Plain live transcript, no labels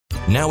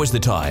Now is the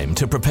time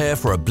to prepare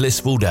for a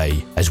blissful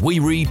day as we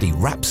read the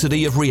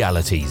Rhapsody of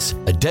Realities,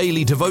 a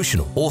daily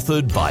devotional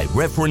authored by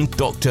Reverend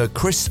Dr.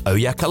 Chris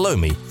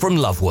Oyakalomi from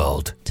Love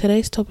World.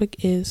 Today's topic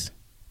is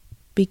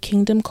Be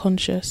Kingdom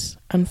Conscious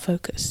and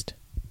Focused.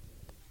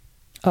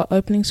 Our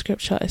opening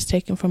scripture is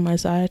taken from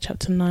Isaiah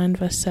chapter 9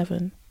 verse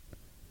 7.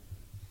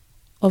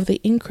 Of the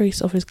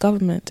increase of his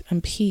government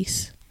and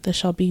peace there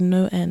shall be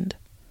no end,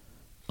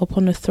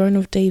 upon the throne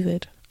of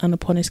David and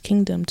upon his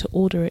kingdom, to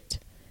order it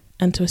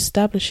and to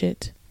establish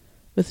it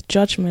with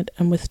judgment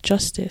and with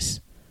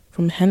justice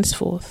from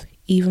henceforth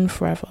even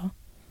forever.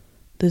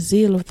 The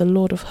zeal of the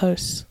Lord of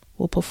hosts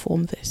will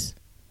perform this.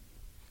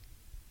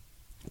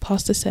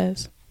 Pastor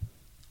says,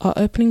 our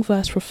opening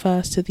verse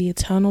refers to the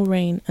eternal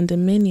reign and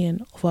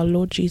dominion of our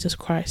Lord Jesus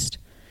Christ,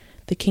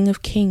 the King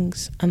of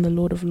Kings and the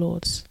Lord of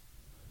Lords.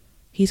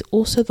 He's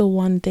also the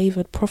one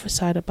David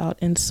prophesied about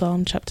in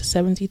Psalm chapter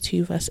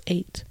 72 verse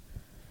 8,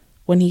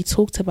 when he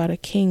talked about a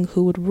king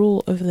who would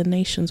rule over the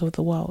nations of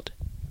the world.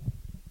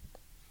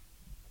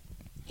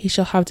 He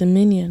shall have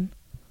dominion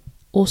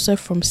also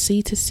from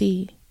sea to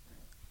sea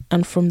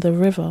and from the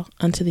river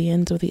unto the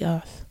ends of the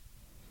earth.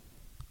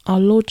 Our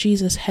Lord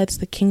Jesus heads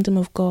the kingdom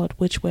of God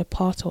which we're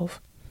part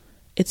of.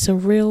 It's a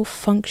real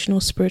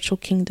functional spiritual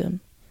kingdom.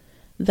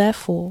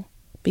 Therefore,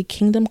 be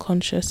kingdom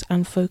conscious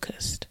and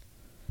focused.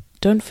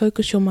 Don't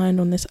focus your mind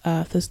on this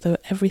earth as though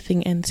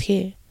everything ends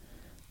here.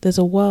 There's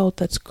a world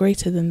that's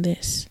greater than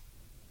this.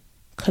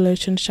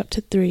 Colossians chapter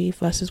 3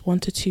 verses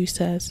 1 to 2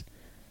 says,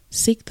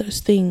 seek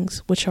those things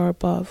which are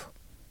above,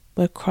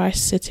 where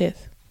Christ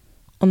sitteth,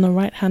 on the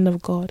right hand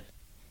of God.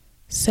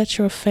 Set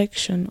your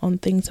affection on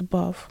things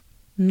above,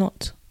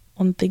 not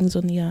on things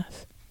on the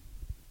earth.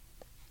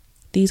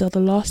 These are the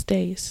last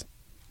days.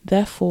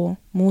 Therefore,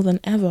 more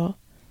than ever,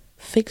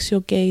 fix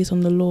your gaze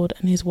on the Lord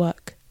and his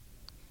work.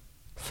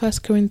 1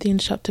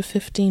 Corinthians chapter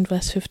 15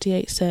 verse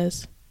 58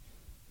 says,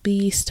 be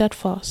ye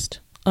steadfast,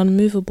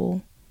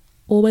 unmovable,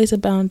 always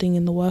abounding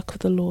in the work of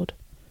the Lord,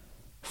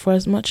 for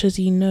as much as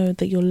ye know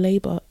that your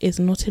labour is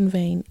not in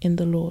vain in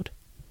the Lord.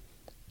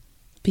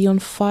 Be on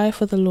fire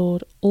for the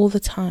Lord all the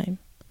time.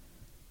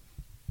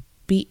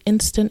 Be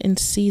instant in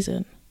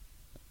season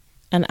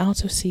and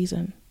out of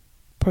season,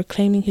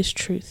 proclaiming his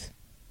truth.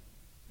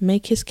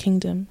 Make his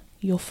kingdom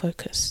your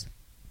focus.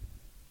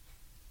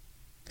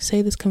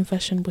 Say this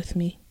confession with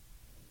me.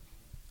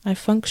 I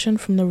function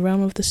from the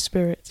realm of the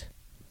Spirit,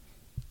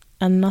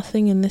 and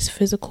nothing in this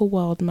physical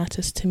world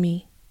matters to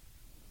me.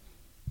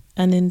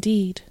 And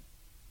indeed,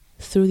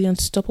 through the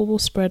unstoppable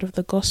spread of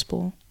the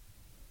gospel,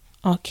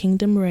 our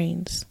kingdom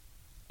reigns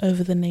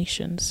over the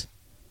nations.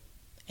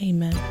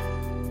 Amen.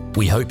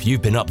 We hope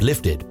you've been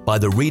uplifted by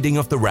the reading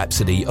of the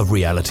Rhapsody of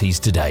Realities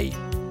today.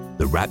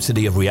 The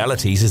Rhapsody of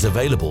Realities is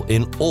available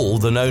in all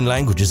the known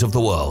languages of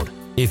the world.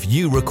 If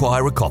you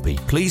require a copy,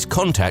 please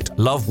contact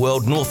Love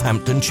World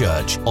Northampton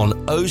Church on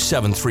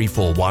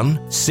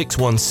 07341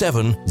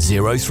 617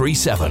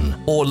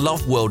 037 or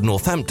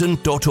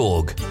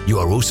loveworldnorthampton.org. You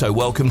are also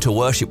welcome to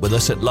worship with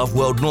us at Love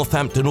World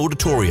Northampton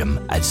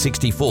Auditorium at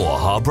 64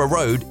 Harbour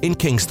Road in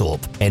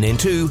Kingsthorpe,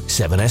 NN2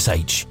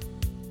 7SH.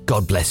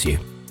 God bless you.